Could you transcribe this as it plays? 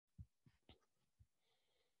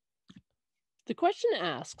The question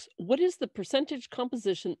asks, what is the percentage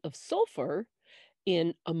composition of sulfur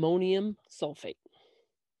in ammonium sulfate?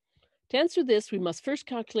 To answer this, we must first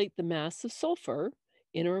calculate the mass of sulfur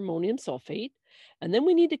in our ammonium sulfate, and then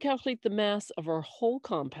we need to calculate the mass of our whole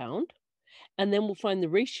compound, and then we'll find the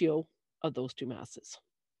ratio of those two masses.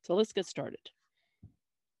 So let's get started.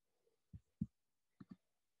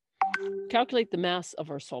 Calculate the mass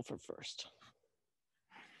of our sulfur first.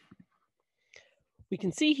 We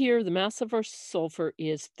can see here the mass of our sulfur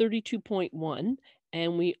is 32.1,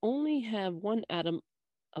 and we only have one atom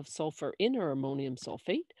of sulfur in our ammonium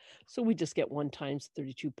sulfate. So we just get 1 times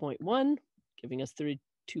 32.1, giving us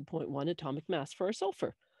 32.1 atomic mass for our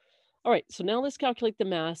sulfur. All right, so now let's calculate the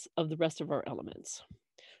mass of the rest of our elements.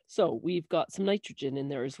 So we've got some nitrogen in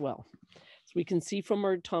there as well. So we can see from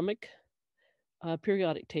our atomic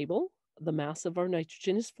periodic table, the mass of our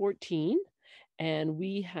nitrogen is 14, and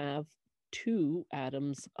we have 2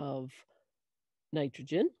 atoms of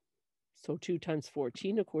nitrogen. So 2 times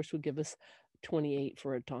 14, of course, will give us 28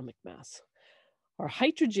 for atomic mass. Our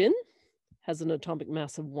hydrogen has an atomic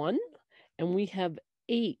mass of 1, and we have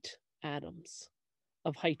 8 atoms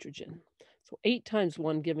of hydrogen. So 8 times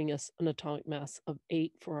 1 giving us an atomic mass of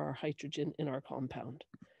 8 for our hydrogen in our compound.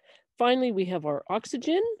 Finally, we have our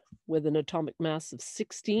oxygen with an atomic mass of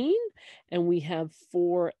 16, and we have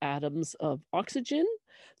 4 atoms of oxygen.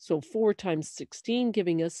 So 4 times 16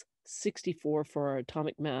 giving us 64 for our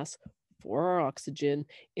atomic mass for our oxygen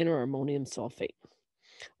in our ammonium sulfate.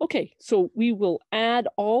 Okay, so we will add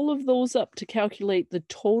all of those up to calculate the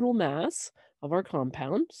total mass of our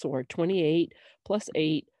compound. So our 28 plus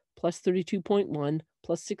 8 plus 32.1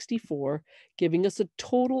 plus 64, giving us a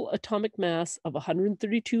total atomic mass of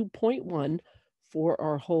 132.1 for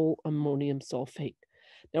our whole ammonium sulfate.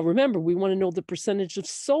 Now remember, we want to know the percentage of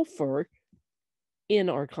sulfur in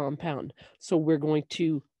our compound. So we're going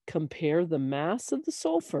to compare the mass of the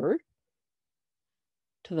sulfur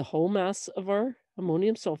to the whole mass of our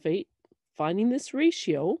ammonium sulfate, finding this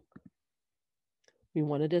ratio. We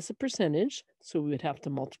want it as a percentage, so we would have to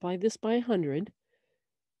multiply this by 100,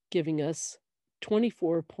 giving us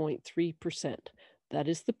 24.3%. That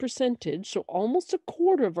is the percentage. So almost a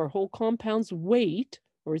quarter of our whole compound's weight,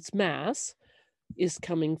 or its mass, is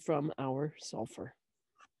coming from our sulfur.